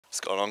What's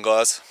going on,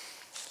 guys?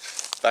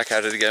 Back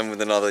at it again with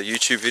another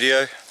YouTube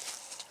video.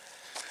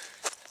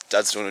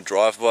 Dad's doing a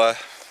drive-by,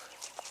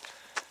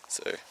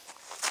 so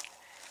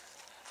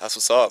that's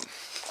what's up.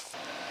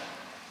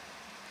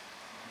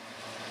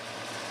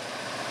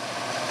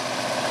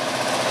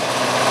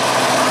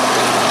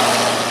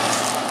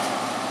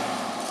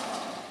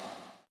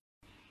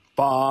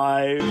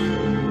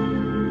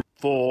 Five,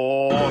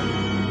 4,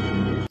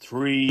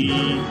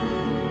 3,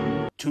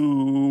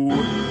 2,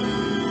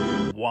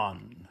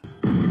 1.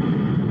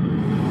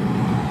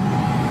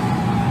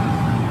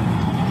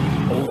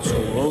 Old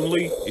school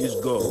only is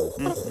go.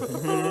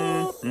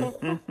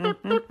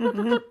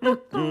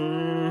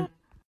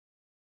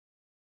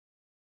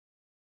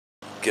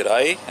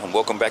 G'day and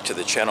welcome back to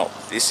the channel.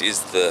 This is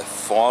the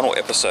final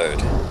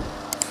episode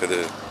for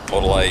the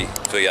Model A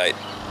V8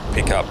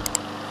 pickup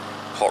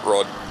hot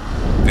rod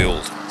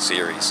build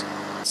series.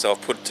 So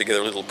I've put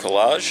together a little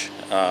collage.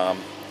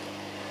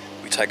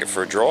 We take it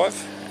for a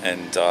drive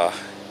and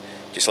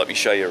just let me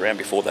show you around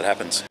before that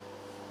happens.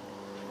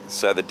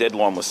 So the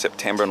deadline was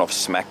September and I've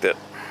smacked it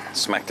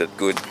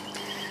good.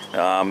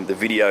 The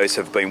videos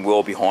have been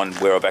well behind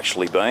where I've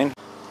actually been.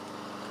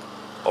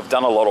 I've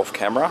done a lot off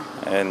camera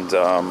and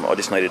I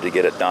just needed to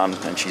get it done,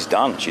 and she's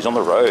done. She's on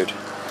the road.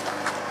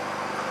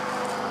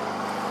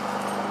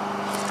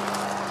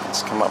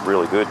 It's come up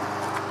really good.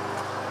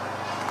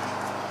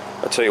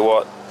 I tell you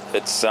what,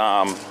 it's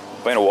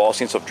been a while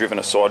since I've driven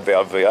a side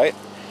valve V8,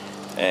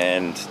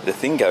 and the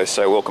thing goes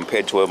so well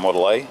compared to a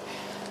Model A.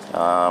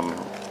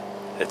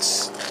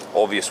 It's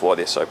obvious why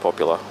they're so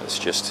popular. It's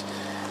just,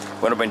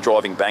 when I've been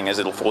driving bangers,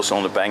 little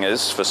four-cylinder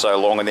bangers for so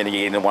long, and then you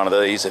get into one of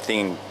these, the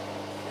thing,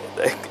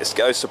 it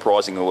goes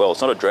surprisingly well. It's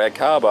not a drag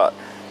car, but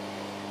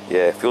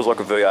yeah, it feels like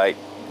a V8,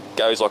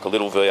 goes like a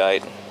little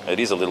V8. It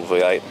is a little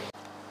V8.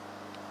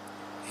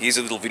 Here's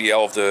a little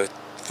video of the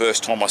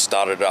first time I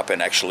started it up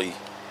and actually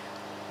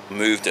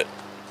moved it.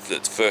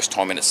 The first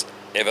time in its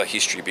ever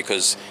history,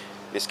 because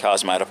this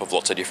car's made up of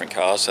lots of different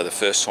cars, so the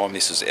first time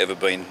this has ever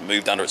been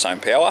moved under its own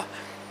power,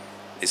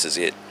 this is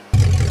it.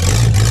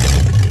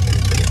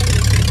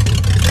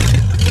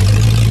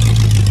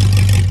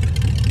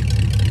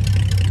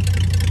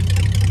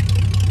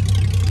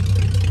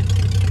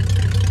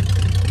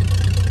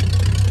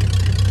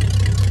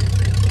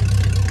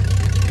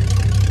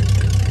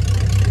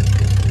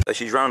 So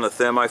she's running the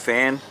thermo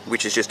fan,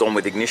 which is just on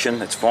with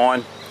ignition. It's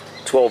fine.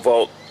 12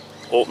 volt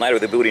alternator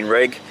with a built-in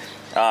reg.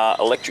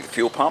 Electric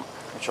fuel pump,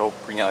 which I'll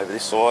bring over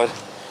this side.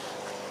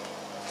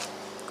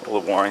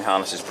 All the wiring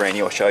harness is brand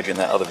new. I showed you in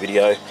that other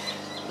video.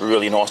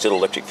 Really nice little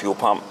electric fuel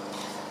pump.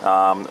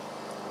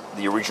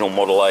 The original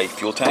Model A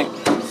fuel tank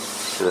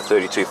with a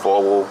 32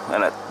 firewall,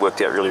 and it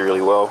worked out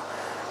really well.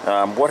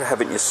 What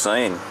haven't you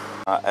seen?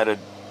 Added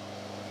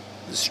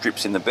the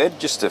strips in the bed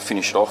just to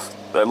finish it off.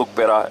 They look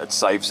better. It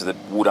saves the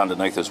wood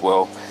underneath as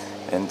well,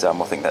 and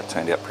I think that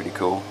turned out pretty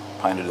cool.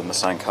 Painted in the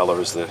same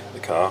colour as the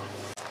car.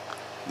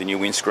 The new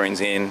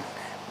windscreen's in.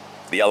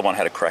 The other one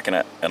had a crack in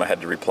it and I had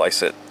to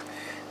replace it.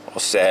 I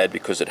was sad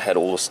because it had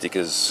all the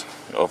stickers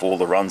of all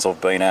the runs I've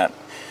been at,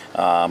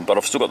 but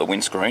I've still got the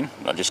windscreen.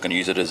 I'm just going to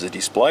use it as a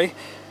display,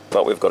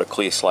 but we've got a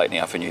clear slate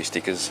now for new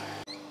stickers.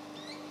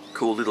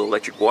 Cool little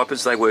electric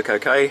wipers, they work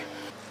okay.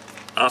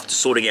 After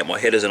sorting out my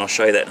headers, and I'll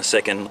show you that in a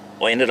second,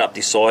 I ended up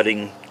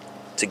deciding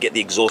to get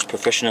the exhaust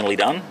professionally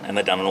done, and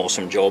they've done an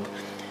awesome job.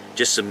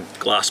 Just some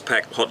glass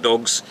pack hot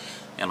dogs,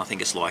 and I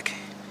think it's like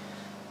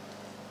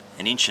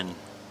an inch and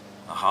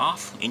a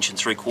half, inch and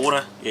three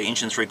quarter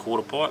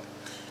pipe,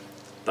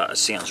 but it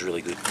sounds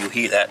really good. You'll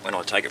hear that when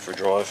I take it for a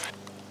drive.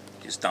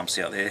 Just dumps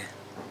out there,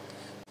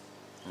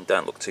 and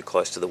don't look too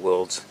close to the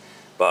welds,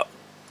 but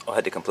I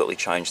had to completely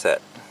change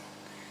that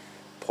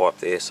pipe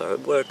there, so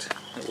it worked.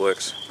 It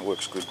works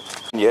good.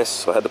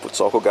 Yes, I had to put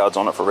cycle guards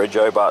on it for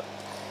rego, but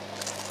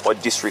I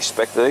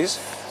disrespect these,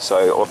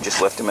 so I've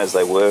just left them as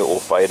they were, all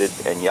faded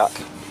and yuck,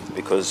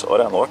 because I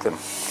don't like them.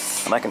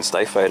 And they can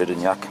stay faded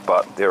and yuck,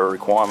 but they're a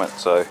requirement,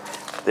 so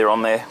they're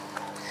on there.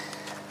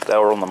 They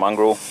were on the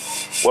mongrel.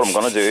 What I'm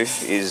going to do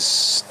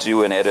is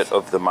do an edit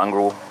of the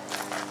mongrel,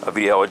 a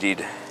video I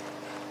did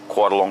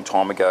quite a long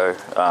time ago.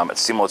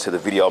 It's similar to the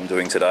video I'm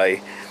doing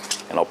today,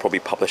 and I'll probably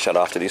publish that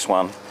after this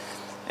one.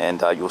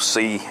 And you'll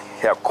see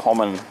how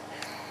common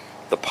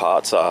the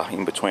parts are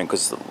in between,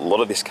 because a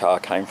lot of this car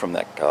came from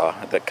that car.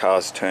 That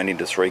car's turned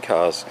into 3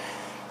 cars.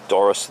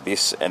 Doris,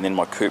 this, and then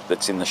my coupe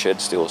that's in the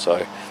shed still.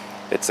 So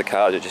it's a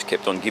car that just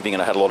kept on giving,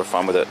 and I had a lot of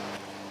fun with it.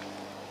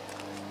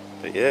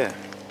 But yeah,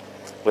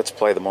 let's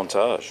play the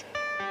montage.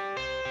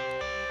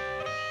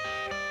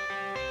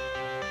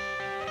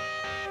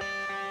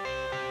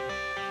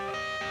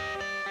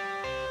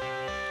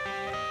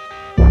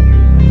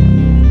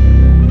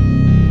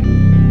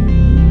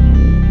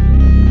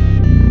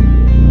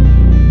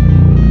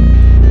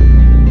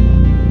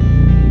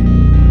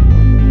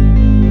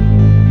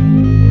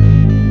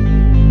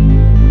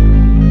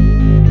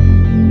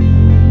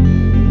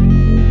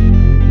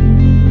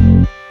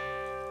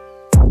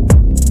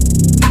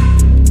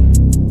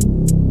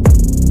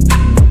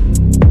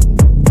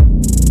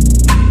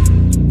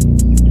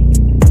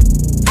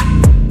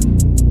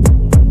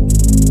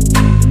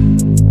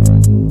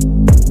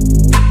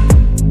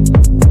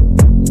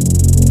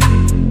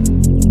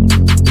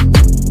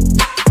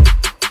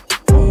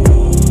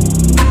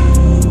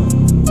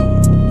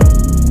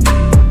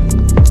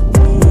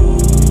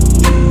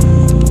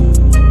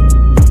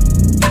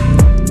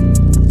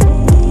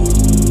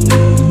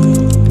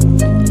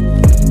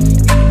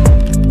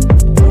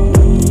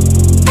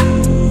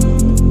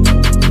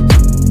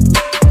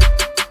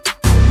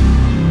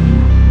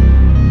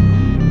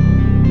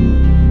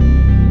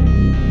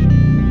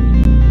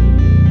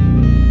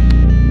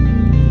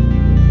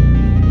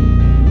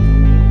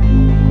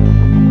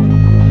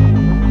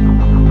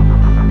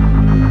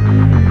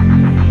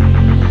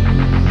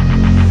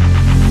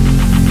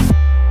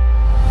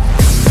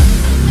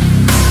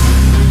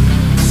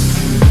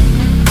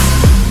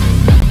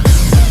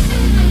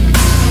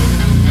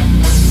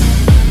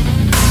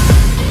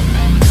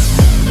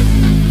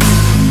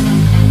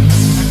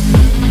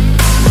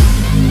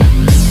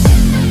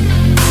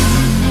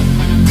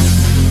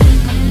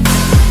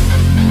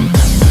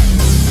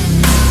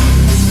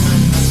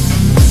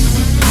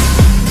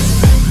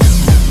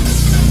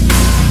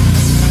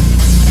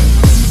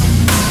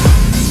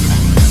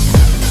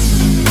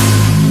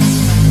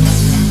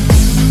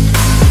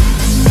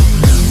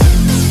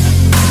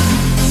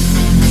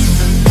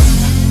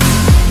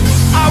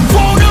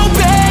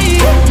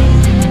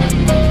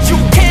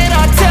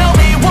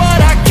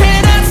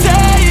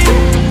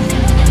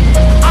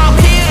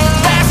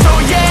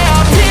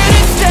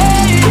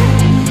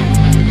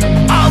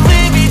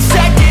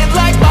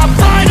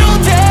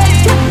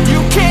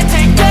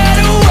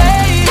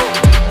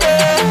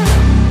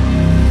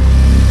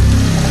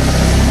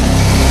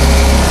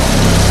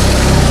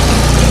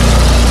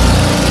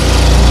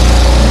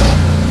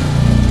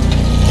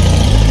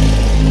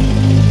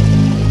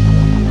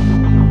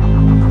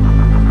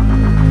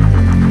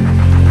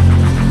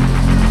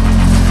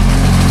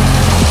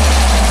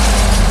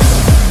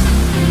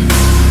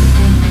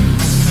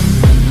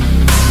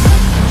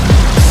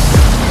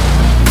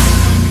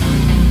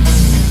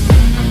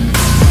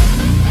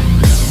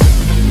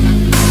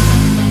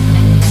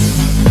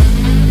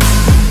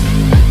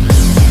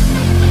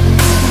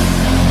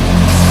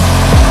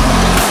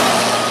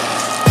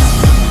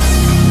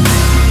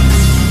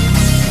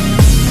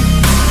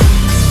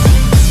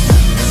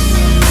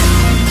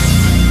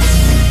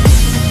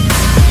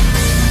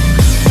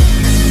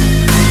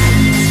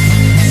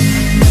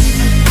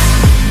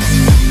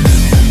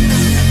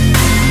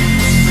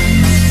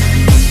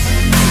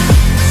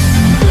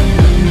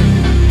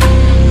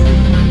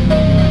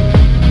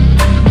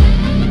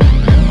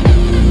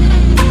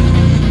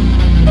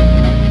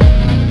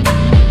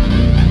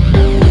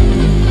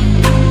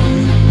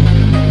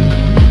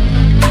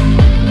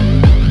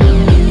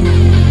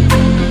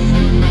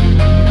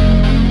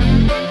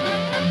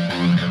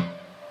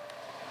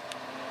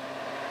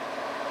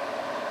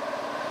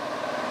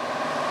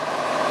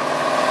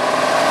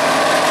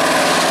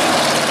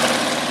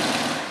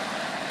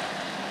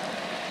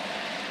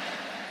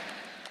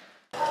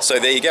 So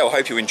there you go. I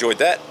hope you enjoyed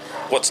that.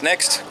 What's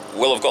next?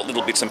 Well, I've got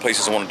little bits and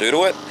pieces I want to do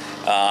to it,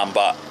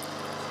 but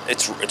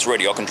it's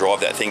ready. I can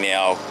drive that thing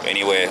now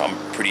anywhere. I'm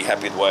pretty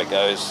happy with the way it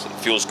goes. It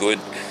feels good.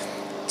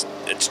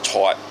 It's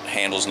tight,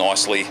 handles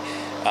nicely.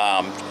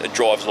 It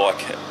drives like,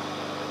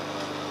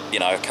 you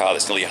know, a car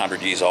that's nearly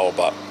 100 years old,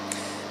 but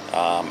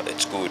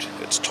it's good.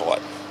 It's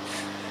tight.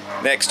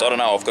 Next, I don't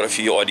know, I've got a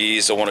few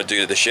ideas I want to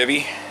do to the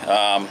Chevy.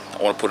 I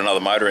want to put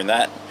another motor in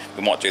that.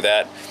 We might do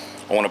that.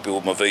 I want to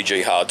build my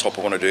VG hardtop.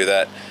 I want to do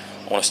that.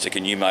 I want to stick a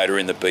new motor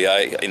in the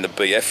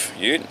BF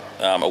ute,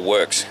 a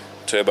Works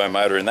turbo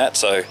motor in that.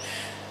 So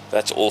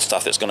that's all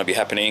stuff that's going to be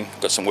happening.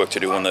 Got some work to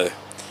do on the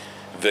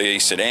VE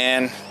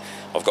sedan.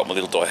 I've got my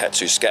little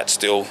Daihatsu Scat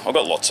still. I've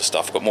got lots of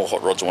stuff. I've got more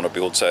hot rods I want to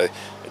build, so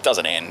it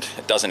doesn't end.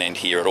 It doesn't end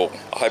here at all.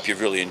 I hope you've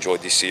really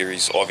enjoyed this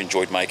series. I've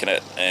enjoyed making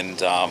it,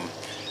 and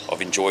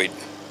I've enjoyed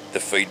the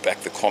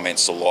feedback, the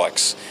comments, the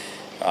likes.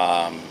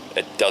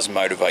 It does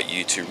motivate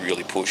you to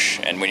really push,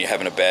 and when you're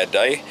having a bad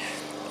day,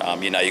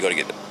 you know you got to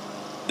get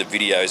the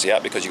videos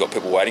out because you've got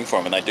people waiting for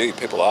them, and they do.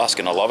 People ask,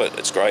 and I love it.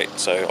 It's great.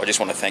 So I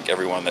just want to thank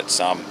everyone that's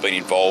been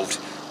involved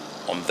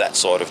on that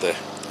side of the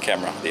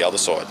camera, the other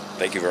side.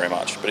 Thank you very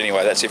much. But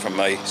anyway, that's it from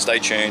me. Stay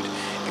tuned.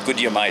 Be good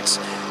to your mates.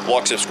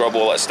 Like, subscribe,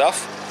 all that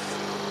stuff,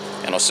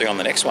 and I'll see you on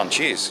the next one.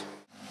 Cheers.